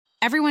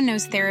Everyone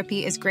knows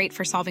therapy is great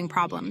for solving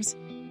problems,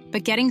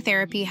 but getting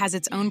therapy has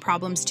its own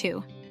problems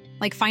too,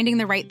 like finding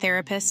the right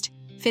therapist,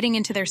 fitting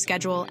into their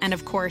schedule, and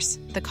of course,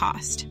 the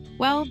cost.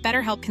 Well,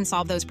 BetterHelp can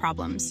solve those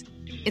problems.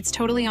 It's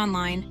totally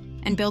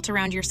online and built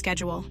around your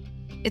schedule.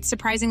 It's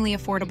surprisingly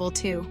affordable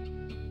too.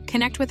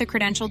 Connect with a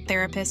credentialed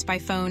therapist by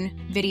phone,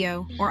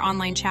 video, or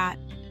online chat,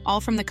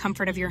 all from the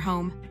comfort of your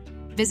home.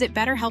 Visit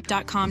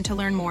BetterHelp.com to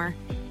learn more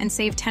and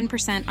save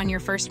 10% on your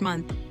first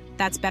month.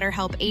 That's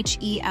BetterHelp,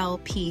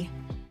 H-E-L-P.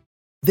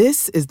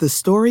 This is the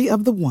story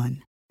of the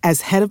one.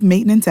 As head of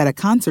maintenance at a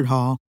concert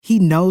hall, he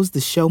knows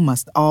the show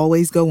must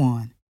always go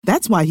on.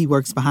 That's why he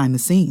works behind the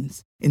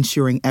scenes,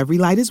 ensuring every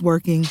light is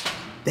working,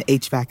 the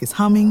HVAC is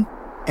humming,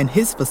 and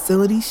his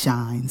facility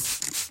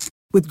shines.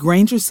 With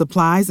Grainger's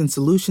supplies and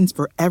solutions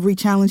for every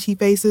challenge he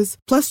faces,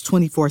 plus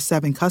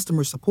 24/7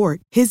 customer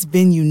support, his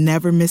venue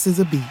never misses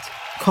a beat.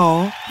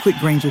 Call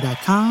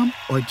quickgrainger.com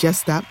or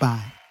just stop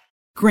by.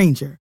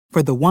 Grainger,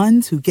 for the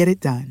ones who get it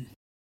done.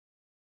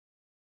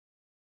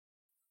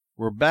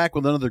 We're back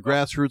with another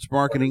Grassroots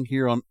Marketing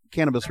here on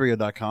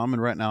CannabisRadio.com,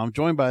 and right now I'm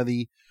joined by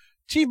the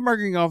Chief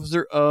Marketing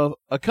Officer of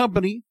a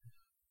company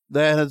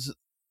that has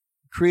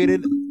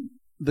created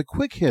the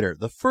Quick Hitter,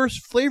 the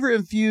first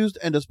flavor-infused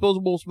and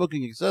disposable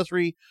smoking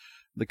accessory.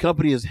 The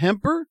company is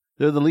Hemper.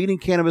 They're the leading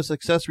cannabis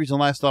accessories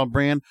and lifestyle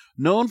brand,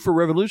 known for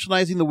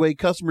revolutionizing the way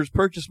customers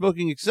purchase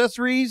smoking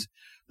accessories,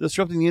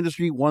 disrupting the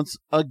industry once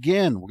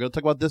again. We're going to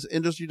talk about this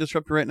industry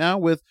disruptor right now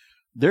with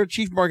their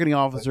Chief Marketing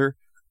Officer,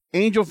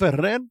 Angel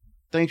Ferrer.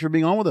 Thanks for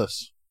being on with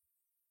us.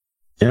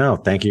 Yeah,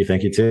 thank you.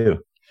 Thank you, too.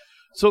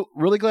 So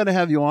really glad to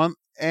have you on.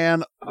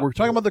 And we're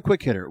talking about the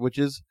Quick Hitter, which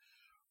is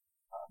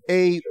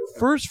a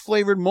first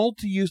flavored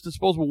multi-use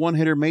disposable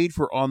one-hitter made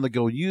for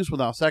on-the-go use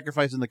without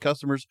sacrificing the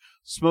customer's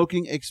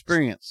smoking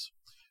experience.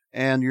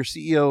 And your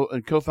CEO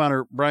and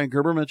co-founder, Brian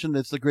Gerber, mentioned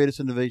it's the greatest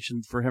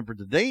innovation for Hemper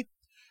to date.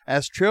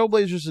 As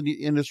trailblazers in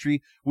the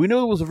industry, we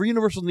know there was a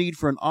universal need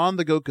for an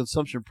on-the-go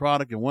consumption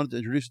product and wanted to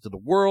introduce it to the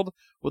world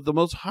with the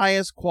most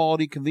highest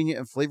quality, convenient,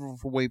 and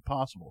flavorful way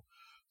possible.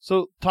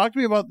 So talk to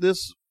me about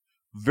this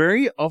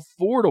very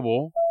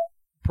affordable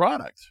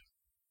product.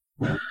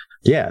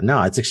 Yeah,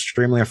 no, it's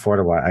extremely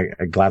affordable.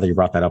 I'm glad that you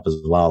brought that up as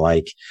well.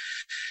 Like,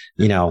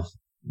 you know,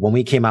 when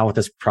we came out with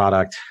this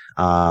product,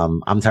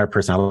 I'm the type of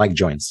person, I like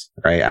joints,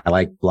 right? I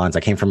like blunts. I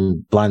came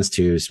from blunts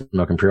to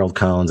smoking pre-rolled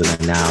cones. And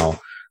then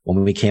now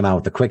when we came out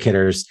with the Quick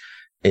Hitters,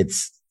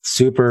 it's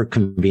super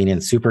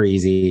convenient, super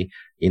easy.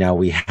 You know,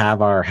 we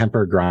have our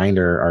Hemper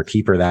grinder, our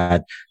keeper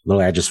that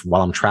literally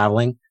while I'm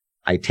traveling,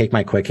 I take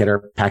my Quick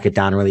Hitter, pack it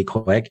down really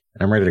quick,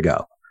 and I'm ready to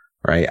go.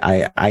 Right.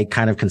 I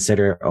kind of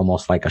consider it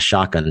almost like a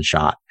shotgun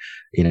shot,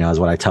 you know, is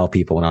what I tell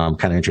people when I'm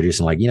kind of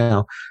introducing, like, think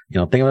of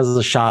it as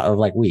a shot of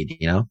like weed,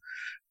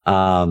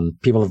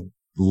 people have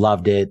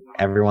loved it.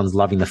 Everyone's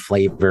loving the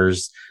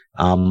flavors.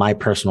 My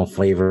personal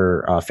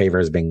favor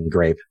has been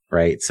grape,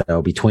 right?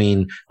 So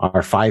between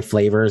our 5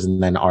 flavors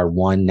and then our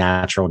 1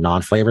 natural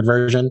non-flavored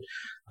version,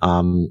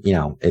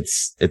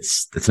 it's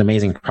an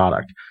amazing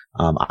product.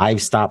 I've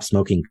stopped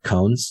smoking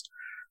cones.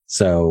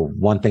 So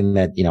one thing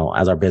that,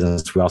 as our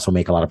business, we also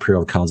make a lot of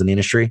pre-rolled cones in the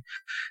industry.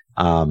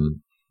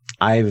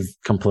 I've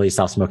completely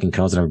stopped smoking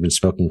cones and I've been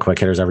smoking Quick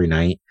Hitters every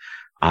night.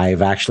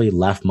 I've actually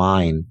left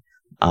mine,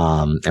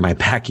 in my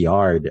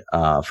backyard,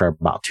 for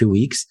about 2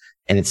 weeks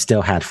and it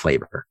still had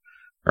flavor,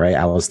 right?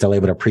 I was still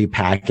able to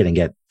pre-pack it and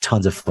get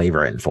tons of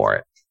flavor in for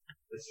it.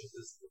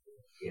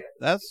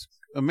 That's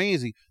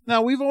amazing.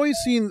 Now we've always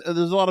seen,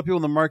 there's a lot of people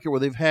in the market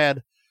where they've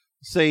had,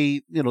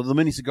 say, the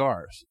mini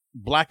cigars.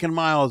 Black and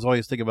Mild is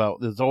always think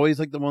about. There's always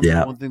like the one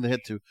thing to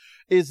hit to.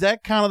 Is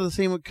that kind of the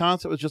same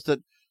concept? It's just that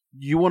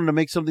you wanted to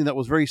make something that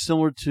was very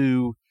similar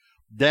to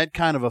that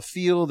kind of a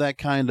feel, that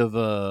kind of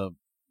a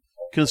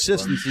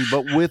consistency,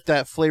 but with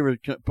that flavor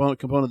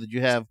component that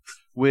you have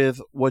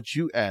with what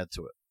you add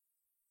to it.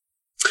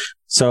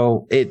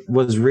 So it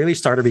was really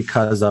started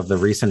because of the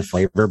recent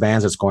flavor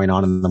bans that's going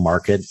on in the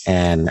market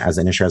and as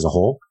an industry as a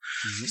whole.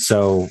 Mm-hmm.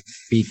 So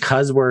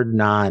because we're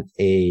not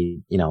a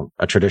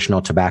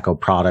traditional tobacco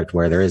product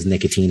where there is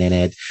nicotine in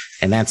it,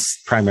 and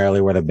that's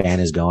primarily where the ban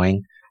is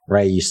going,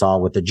 right? You saw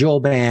with the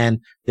Juul ban,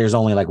 there's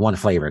only like 1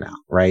 flavor now,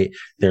 right?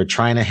 They're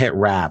trying to hit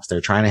wraps.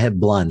 They're trying to hit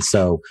blunts.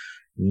 So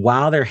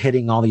while they're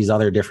hitting all these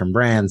other different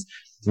brands,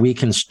 we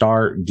can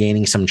start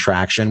gaining some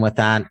traction with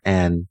that.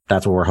 And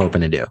that's what we're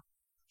hoping to do.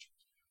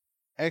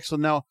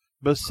 Excellent. Now,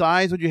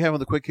 besides what you have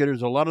with the Quick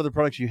Hitters, a lot of the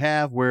products you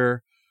have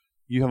where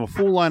you have a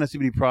full line of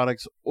CBD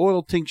products,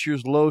 oil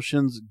tinctures,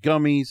 lotions,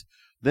 gummies.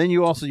 Then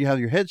you have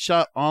your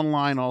Headshot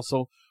online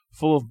also,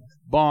 full of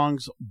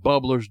bongs,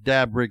 bubblers,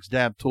 dab rigs,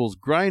 dab tools,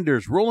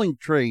 grinders, rolling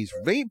trays,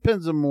 vape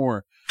pens, and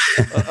more.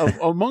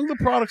 Among the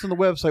products on the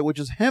website, which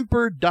is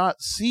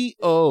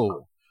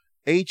hemper.co,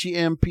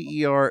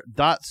 HEMPER.co.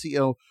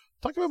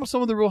 Talk about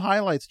some of the real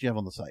highlights that you have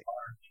on the site.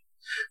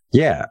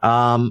 Yeah.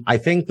 I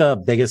think the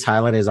biggest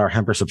highlight is our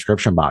Hemper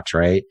subscription box,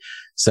 right?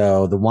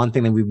 So the one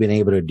thing that we've been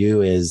able to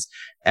do is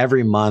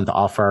every month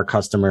offer our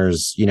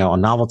customers, you know, a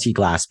novelty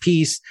glass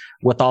piece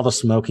with all the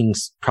smoking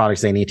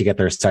products they need to get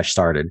their sesh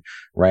started,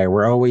 right?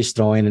 We're always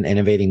throwing and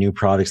innovating new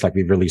products. Like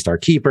we've released our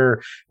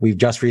keeper. We've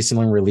just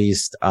recently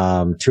released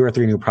 2 or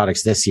 3 new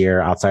products this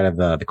year outside of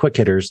the quick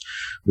hitters.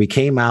 We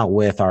came out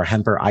with our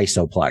Hemper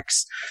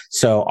Isoplex.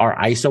 So our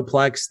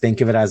Isoplex,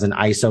 think of it as an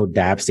ISO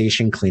dab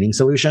station cleaning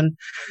solution.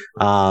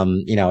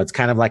 You know, it's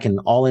kind of like an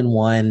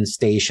all-in-one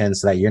station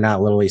so that you're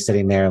not literally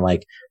sitting there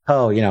like,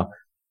 oh, you know,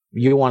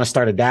 you want to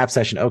start a dab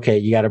session. Okay.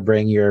 You got to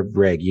bring your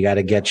rig. You got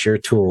to get your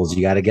tools.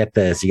 You got to get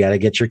this. You got to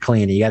get your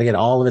cleaner. You got to get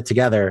all of it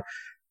together.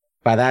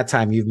 By that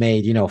time, you've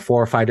made, you know,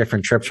 4 or 5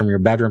 different trips from your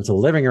bedroom to the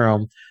living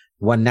room.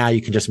 When now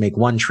you can just make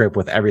one trip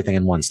with everything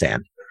in one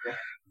stand.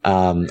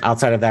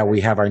 Outside of that, we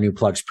have our new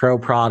Plugs Pro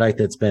product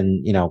that's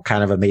been, you know,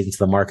 kind of amazing to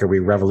the market. We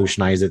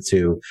revolutionized it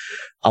to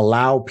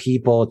allow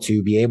people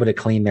to be able to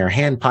clean their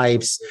hand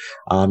pipes,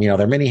 you know,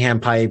 their mini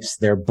hand pipes,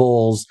 their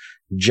bowls,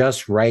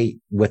 just right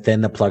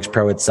within the Plugs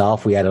Pro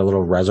itself. We added a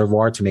little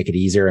reservoir to make it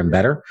easier and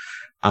better.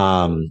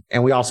 And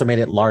we also made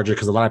it larger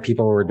because a lot of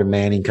people were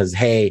demanding because,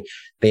 hey,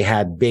 they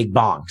had big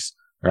bongs,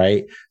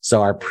 right?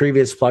 So our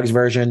previous Plugs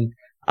version,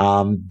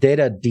 did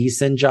a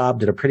decent job,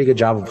 did a pretty good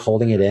job of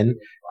holding it in.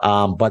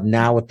 But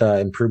now with the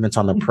improvements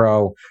on the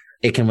Pro,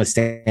 it can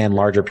withstand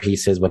larger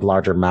pieces with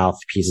larger mouth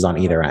pieces on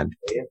either end.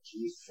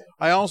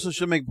 I also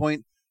should make a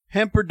point.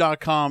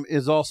 Hemper.com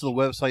is also the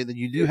website that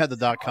you do have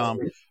the .com.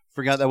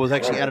 Forgot that was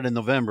actually added in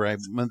November. I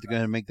meant to go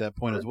ahead and make that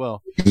point as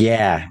well.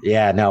 Yeah.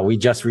 No, we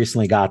just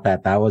recently got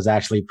that. That was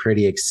actually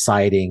pretty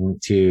exciting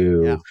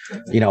to,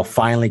 you know,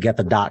 finally get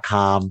the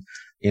 .com.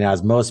 You know,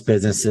 as most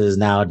businesses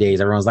nowadays,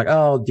 everyone's like,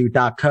 oh, do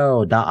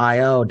 .co,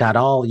 .io,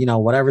 .all, you know,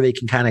 whatever they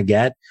can kind of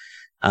get.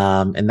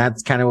 And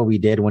that's kind of what we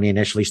did when we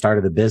initially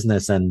started the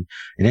business. And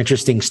an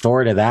interesting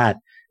story to that,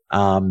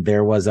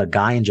 there was a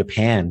guy in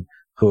Japan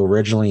who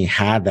originally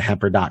had the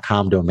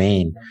Hemper.com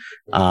domain.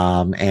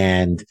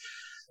 And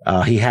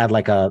he had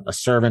like a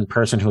servant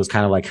person who was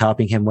kind of like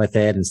helping him with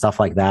it and stuff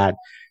like that.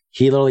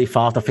 He literally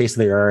fell off the face of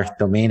the earth.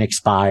 Domain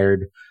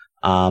expired.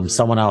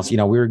 Someone else, you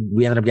know,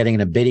 we ended up getting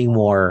in a bidding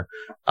war,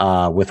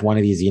 with one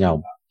of these, you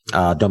know,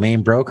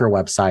 domain broker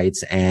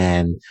websites,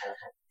 and,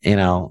 you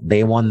know,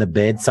 they won the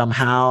bid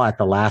somehow at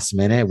the last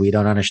minute. We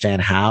don't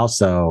understand how.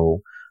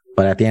 So,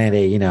 but at the end of the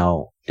day, you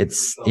know,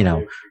 it's, you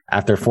know,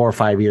 after 4 or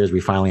 5 years,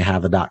 we finally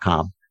have the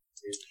 .com.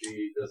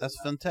 That's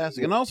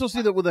fantastic. And I also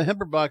see that with the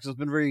Hemper box, it's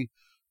been very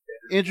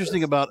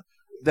interesting about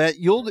that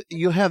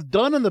you have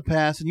done in the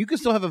past, and you can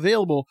still have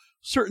available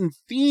certain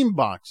theme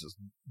boxes,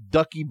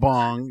 Ducky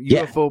Bong,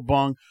 UFO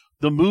Bong,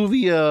 the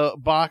movie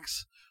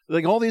box,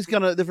 like all these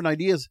kind of different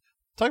ideas.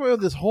 Talk about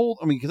this whole,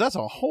 I mean, because that's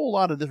a whole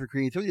lot of different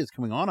creativity that's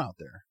coming on out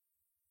there.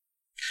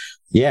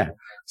 Yeah.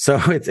 So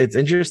it's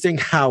interesting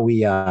how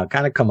we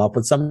kind of come up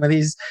with some of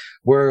these.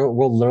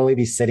 We'll literally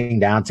be sitting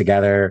down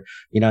together,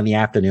 you know, in the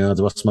afternoons.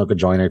 We'll smoke a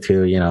joint or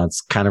two. You know,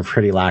 it's kind of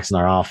pretty lax in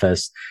our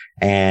office,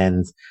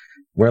 and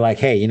we're like,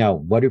 hey, you know,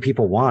 what do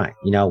people want?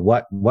 You know,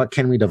 what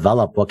can we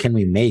develop? What can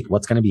we make?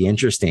 What's going to be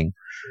interesting?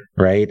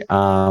 Right.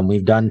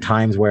 We've done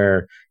times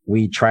where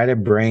we try to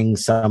bring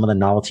some of the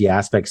novelty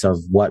aspects of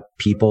what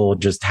people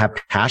just have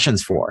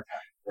passions for,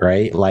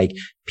 right? Like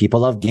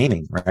people love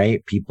gaming,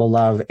 right? People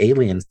love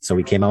aliens. So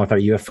we came out with our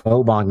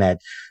UFO bong that,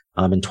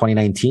 in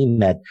 2019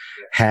 that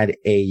had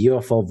a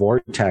UFO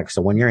vortex.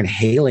 So when you're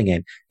inhaling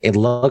it, it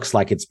looks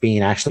like it's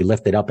being actually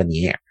lifted up in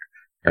the air.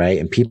 Right.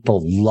 And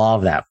people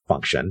love that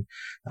function.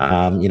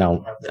 You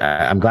know,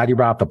 I'm glad you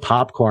brought up the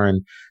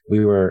popcorn.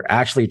 We were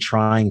actually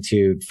trying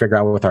to figure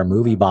out with our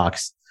movie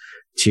box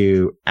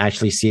to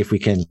actually see if we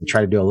can try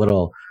to do a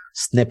little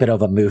snippet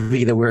of a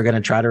movie that we were going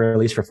to try to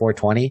release for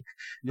 420.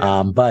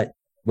 Yeah. But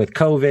with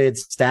COVID,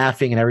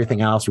 staffing and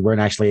everything else, we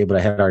weren't actually able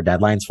to hit our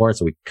deadlines for it.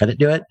 So we couldn't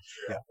do it.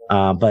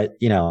 Yeah. But,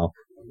 you know,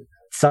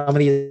 some of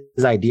these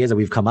ideas that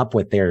we've come up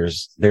with,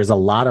 there's a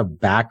lot of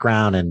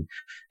background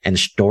and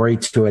story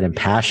to it and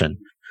passion.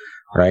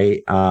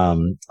 Right.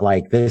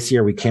 Like this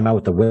year we came out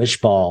with the Wish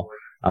Ball,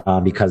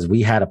 because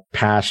we had a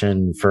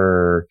passion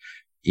for,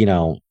 you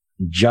know,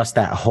 just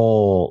that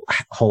whole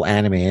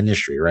anime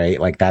industry, right?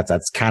 Like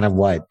that's kind of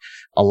what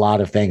a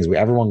lot of things,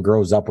 everyone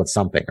grows up with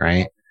something,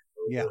 right?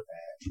 Yeah.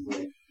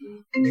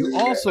 You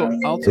also,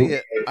 I'll tell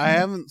you, I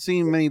haven't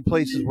seen many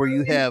places where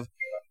you have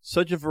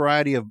such a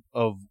variety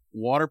of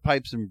water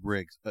pipes and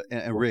rigs,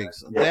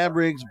 dab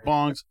rigs,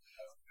 bongs.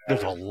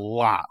 There's a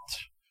lot.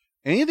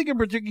 Anything in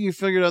particular you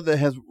figured out that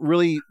has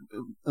really,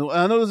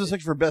 I know there's a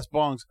section for best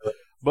bongs,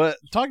 but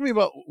talk to me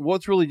about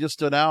what's really just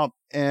stood out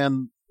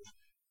and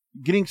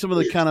getting some of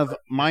the kind of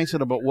mindset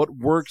about what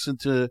works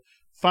into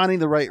finding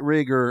the right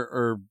rig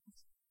or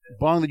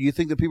bong that you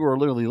think that people are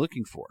literally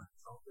looking for,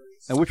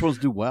 and which ones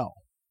do well.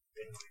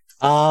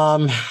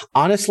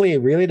 Honestly,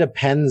 it really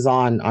depends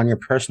on your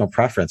personal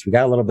preference. We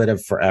got a little bit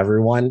of for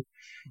everyone,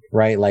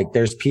 right? Like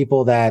there's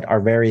people that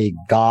are very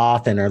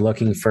goth and are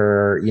looking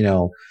for, you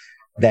know,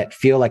 that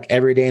feel like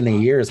every day in the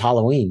year is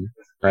Halloween,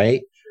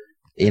 right?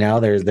 You know,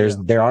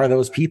 there are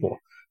those people.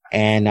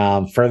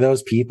 And, for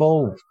those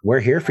people,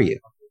 we're here for you,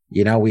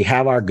 We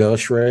have our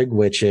Ghost Rig,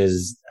 which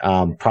is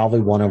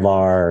probably one of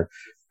our,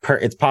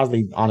 it's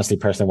probably honestly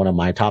personally one of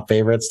my top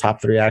favorites,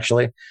 top 3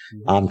 actually,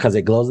 because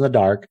it glows in the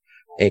dark.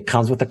 It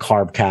comes with a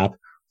carb cap.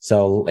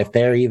 So if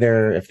they're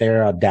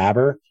a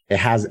dabber, it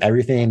has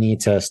everything they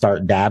need to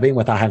start dabbing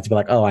without having to be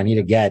like, oh, I need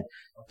to get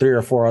 3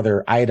 or 4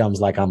 other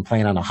items. Like I'm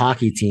playing on a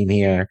hockey team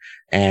here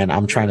and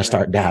I'm trying to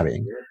start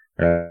dabbing.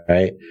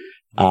 Right.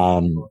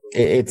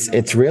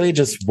 It's really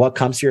just what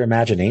comes to your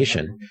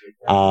imagination.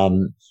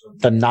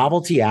 The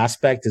novelty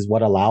aspect is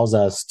what allows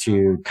us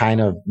to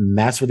kind of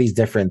mess with these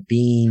different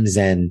themes.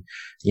 And,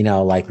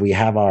 like we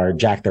have our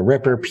Jack the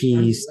Ripper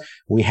piece,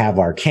 we have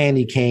our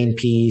candy cane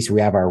piece, we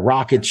have our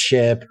rocket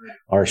ship,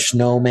 our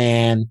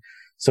snowman.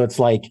 So it's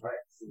like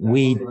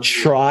we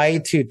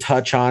try to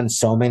touch on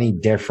so many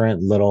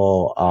different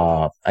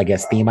little,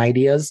 theme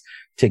ideas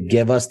to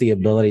give us the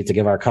ability to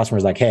give our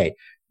customers like, hey,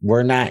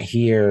 we're not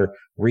here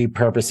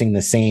repurposing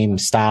the same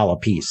style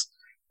of piece,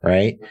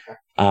 right?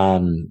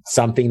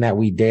 Something that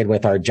we did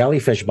with our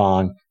jellyfish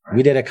bong,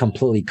 we did a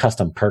completely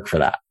custom perk for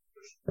that,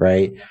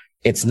 right?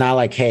 It's not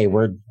like, hey,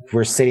 we're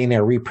sitting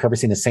there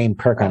repurposing the same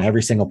perk on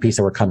every single piece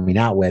that we're coming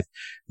out with.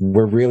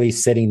 We're really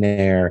sitting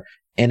there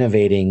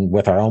innovating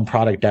with our own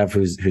product dev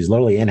who's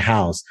literally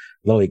in-house,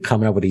 literally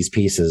coming up with these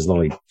pieces,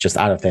 literally just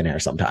out of thin air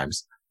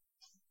sometimes.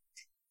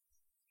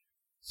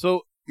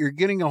 So you're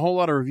getting a whole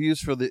lot of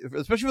reviews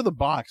especially for the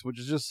box, which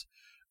is just,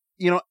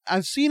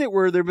 I've seen it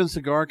where there have been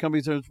cigar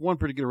companies. There's one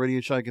particular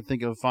radio show I can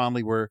think of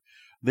fondly where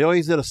they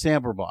always did a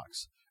sampler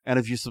box. And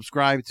if you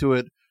subscribe to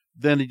it,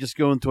 then you just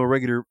go into a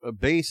regular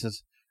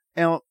basis.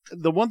 And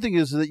the one thing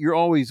is that you're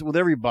always, with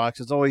every box,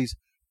 it's always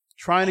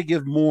trying to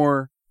give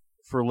more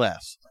for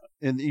less.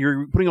 And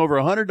you're putting over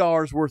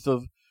 $100 worth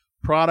of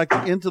product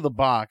into the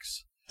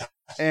box.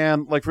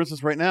 And like, for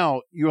instance, right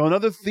now, you have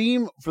another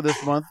theme for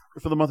this month,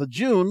 for the month of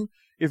June,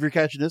 if you're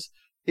catching this,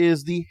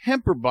 is the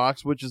Hemper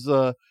box, which is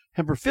a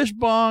Hemper fish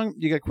bong.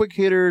 You got quick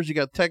hitters, you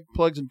got tech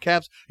plugs and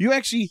caps. You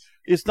actually,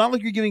 it's not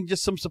like you're getting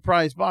just some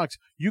surprise box.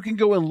 You can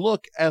go and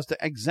look as to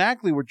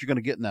exactly what you're going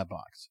to get in that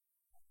box.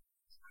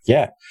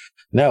 Yeah.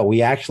 No,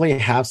 we actually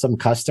have some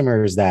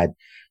customers that,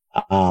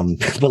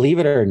 believe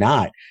it or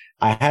not,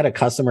 I had a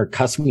customer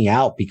cuss me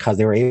out because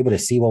they were able to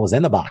see what was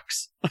in the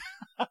box.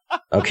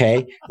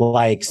 Okay.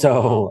 Like,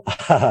 so,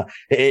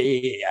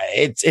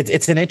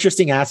 it's an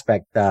interesting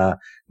aspect.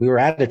 We were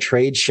at a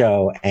trade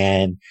show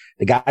and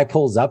the guy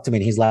pulls up to me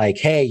and he's like,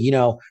 hey,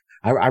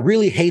 I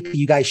really hate that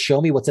you guys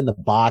show me what's in the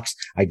box.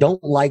 I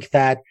don't like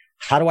that.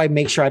 How do I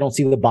make sure I don't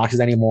see the boxes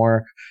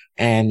anymore?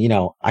 And,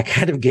 I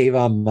kind of gave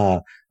him,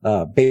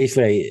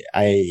 basically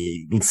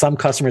some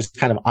customers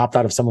kind of opt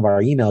out of some of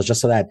our emails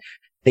just so that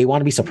they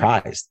want to be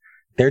surprised.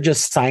 They're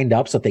just signed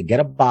up. So if they get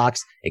a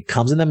box, it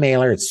comes in the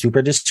mailer. It's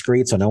super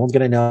discreet. So no one's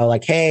going to know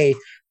like, hey,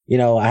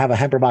 I have a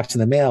Hemper box in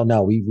the mail.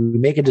 No, we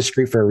make it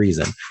discreet for a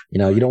reason. You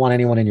don't want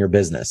anyone in your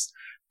business,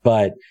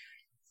 but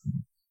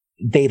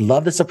they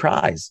love the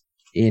surprise,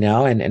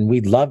 and we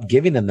love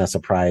giving them the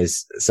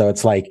surprise. So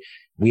it's like,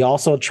 we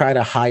also try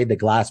to hide the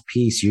glass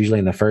piece usually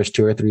in the first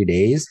 2 or 3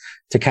 days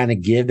to kind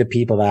of give the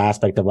people the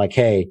aspect of like,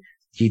 hey,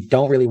 you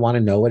don't really want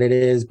to know what it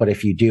is, but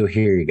if you do,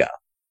 here you go.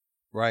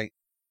 Right.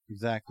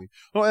 Exactly.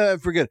 Oh, I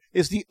forget.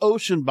 It's the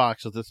Ocean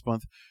box of this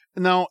month.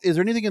 Now, is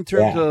there anything in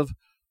terms of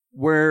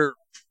where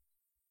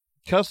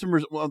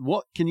customers?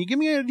 What can you give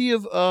me an idea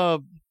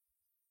of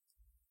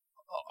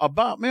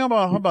about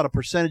a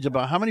percentage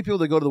about how many people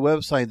that go to the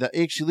website that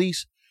actually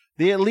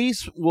they at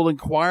least will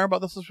inquire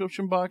about the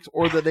subscription box,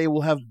 or that they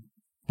will have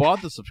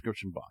bought the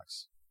subscription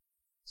box?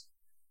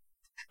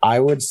 I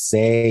would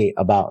say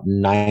about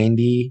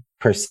 90%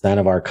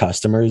 of our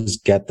customers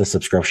get the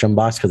subscription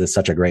box because it's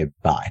such a great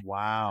buy.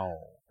 Wow.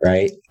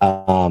 Right.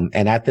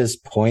 And at this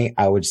point,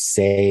 I would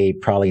say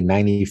probably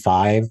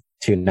 95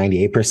 to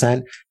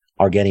 98%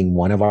 are getting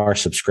one of our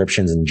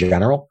subscriptions in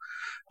general.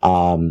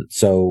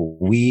 So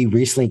we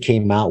recently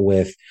came out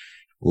with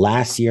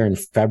last year in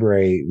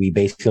February, we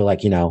basically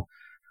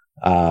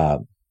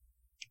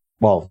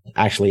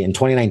actually in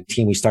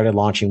 2019, we started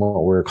launching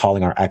what we're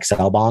calling our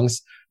XL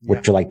bongs,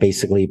 which are like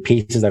basically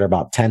pieces that are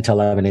about 10 to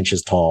 11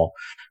 inches tall.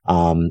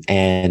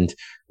 And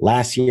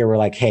last year we're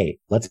like, hey,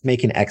 let's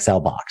make an XL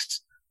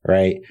box.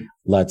 Right?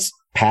 Let's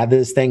pad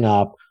this thing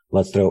up.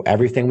 Let's throw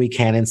everything we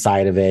can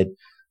inside of it.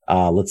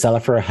 Let's sell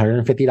it for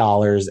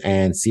 $150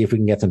 and see if we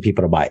can get some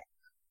people to buy it.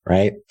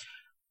 Right?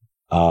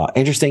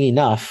 Interesting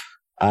enough,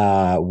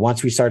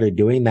 once we started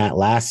doing that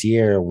last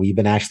year, we've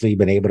been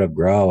able to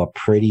grow a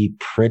pretty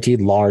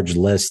large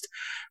list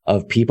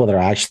of people that are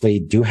actually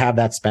do have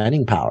that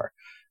spending power.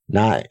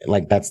 Not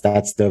like that's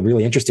the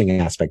really interesting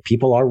aspect.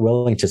 People are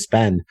willing to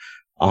spend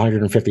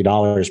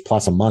 $150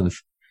 plus a month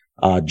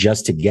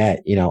just to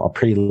get, a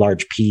pretty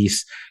large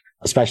piece,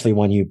 especially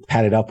when you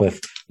pad it up with,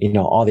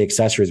 all the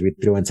accessories we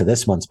threw into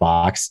this month's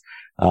box.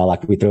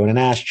 Like we threw in an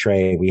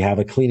ashtray, we have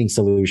a cleaning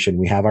solution,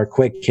 we have our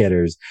quick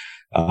hitters,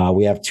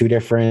 we have 2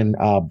 different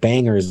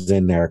bangers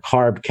in there,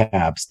 carb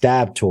caps,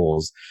 dab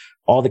tools,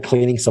 all the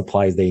cleaning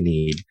supplies they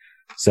need.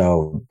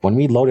 So when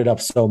we loaded up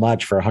so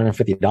much for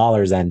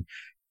 $150 and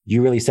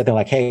you really sit there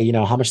like, hey,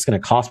 how much it's going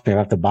to cost me if I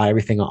have to buy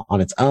everything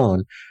on its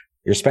own?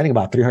 You're spending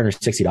about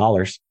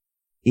 $360,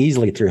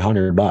 easily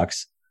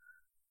 $300.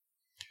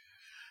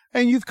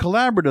 And you've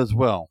collaborated as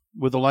well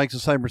with the likes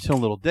of Cypress Hill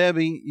and Little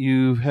Debbie.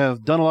 You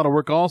have done a lot of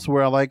work also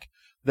where I like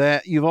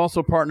that you've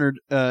also partnered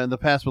in the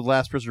past with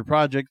Last Prisoner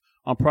Project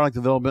on product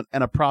development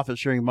and a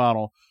profit-sharing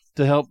model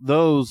to help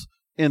those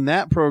in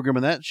that program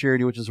and that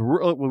charity, which is we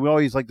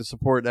always like to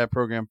support that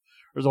program.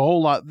 There's a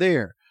whole lot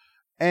there.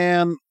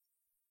 And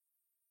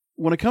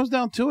when it comes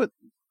down to it,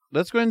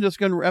 let's go ahead and just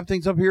go and wrap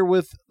things up here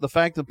with the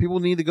fact that people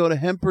need to go to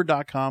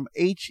hemper.com,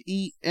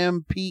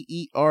 HEMPER.com,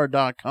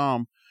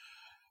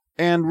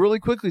 and really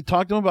quickly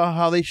talk to them about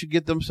how they should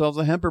get themselves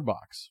a Hemper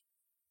box.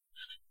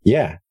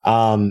 Yeah.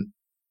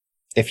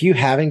 If you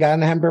haven't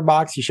gotten a Hemper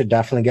box, you should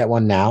definitely get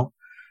one now,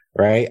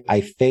 right?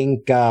 I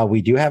think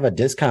we do have a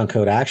discount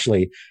code,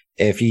 actually.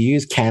 If you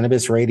use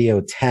Cannabis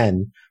Radio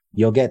 10,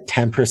 you'll get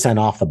 10%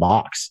 off the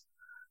box.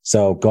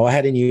 So go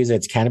ahead and use it.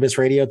 It's Cannabis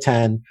Radio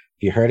 10.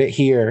 If you heard it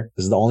here,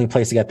 this is the only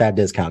place to get that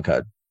discount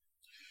code.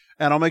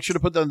 And I'll make sure to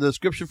put that in the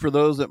description for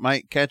those that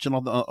might catch it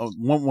on the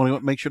want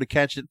to make sure to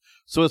catch it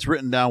so it's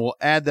written down. We'll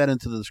add that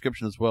into the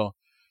description as well.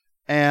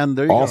 And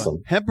there you go.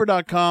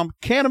 Hemper.com.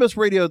 Cannabis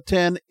Radio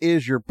 10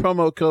 is your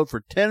promo code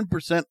for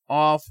 10%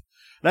 off.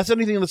 That's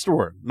anything in the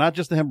store, not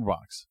just the Hemper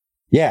box.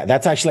 Yeah,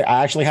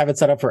 I actually have it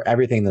set up for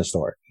everything in the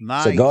store.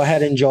 Nice. So go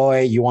ahead,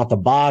 enjoy. You want the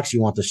box,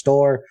 you want the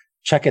store,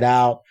 check it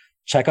out.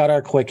 Check out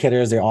our quick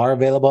hitters. They are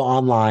available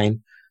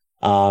online.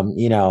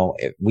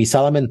 We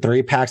sell them in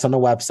 3-packs on the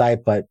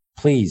website, but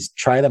please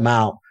try them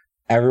out.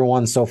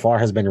 Everyone so far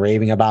has been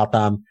raving about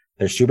them.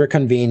 They're super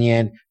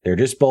convenient. They're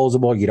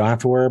disposable. You don't have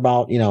to worry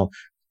about,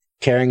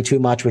 carrying too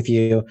much with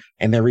you,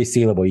 and they're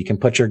resealable.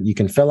 You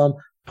can fill them,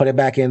 put it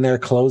back in there,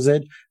 close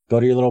it, go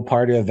to your little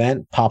party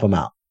event, pop them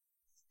out.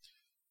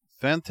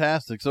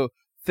 Fantastic. So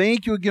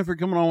thank you again for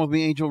coming on with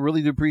me, Angel.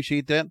 Really do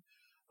appreciate that.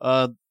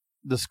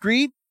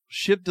 Discreet,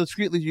 shipped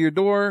discreetly to your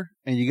door,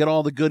 and you get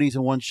all the goodies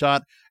in one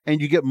shot,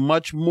 and you get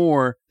much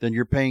more than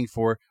you're paying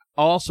for.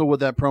 Also with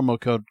that promo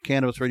code,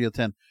 Cannabis Radio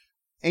 10.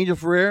 Angel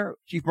Ferrer,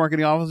 Chief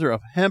Marketing Officer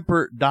of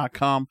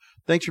Hemper.com.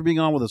 Thanks for being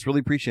on with us.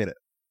 Really appreciate it.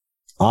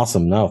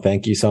 Awesome. No,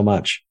 thank you so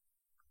much.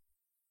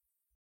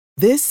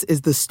 This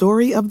is the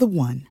story of the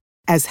one.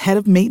 As head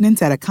of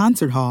maintenance at a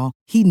concert hall,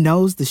 he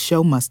knows the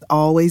show must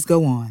always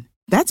go on.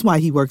 That's why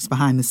he works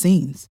behind the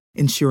scenes,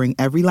 ensuring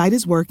every light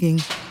is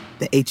working,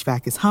 the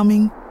HVAC is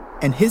humming,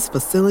 and his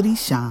facility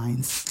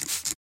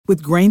shines.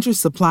 With Grainger's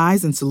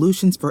supplies and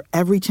solutions for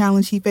every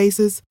challenge he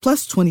faces,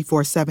 plus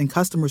 24/7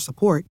 customer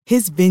support,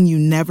 his venue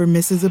never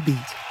misses a beat.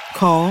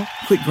 Call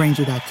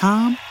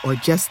quickgrainger.com or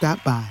just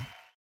stop by.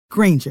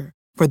 Grainger,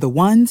 for the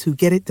ones who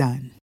get it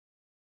done.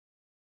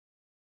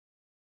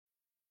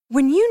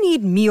 When you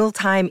need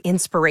mealtime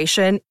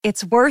inspiration,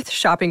 it's worth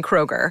shopping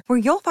Kroger, where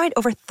you'll find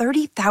over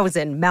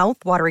 30,000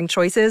 mouth-watering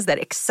choices that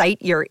excite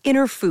your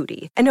inner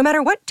foodie. And no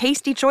matter what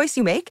tasty choice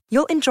you make,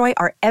 you'll enjoy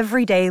our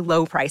everyday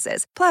low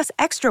prices, plus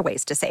extra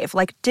ways to save,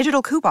 like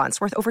digital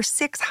coupons worth over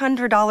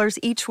 $600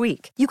 each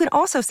week. You can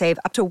also save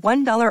up to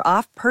 $1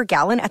 off per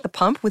gallon at the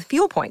pump with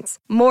fuel points.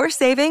 More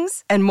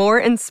savings and more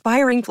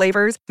inspiring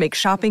flavors make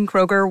shopping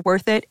Kroger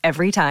worth it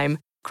every time.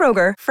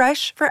 Kroger,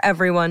 fresh for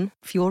everyone.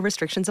 Fuel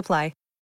restrictions apply.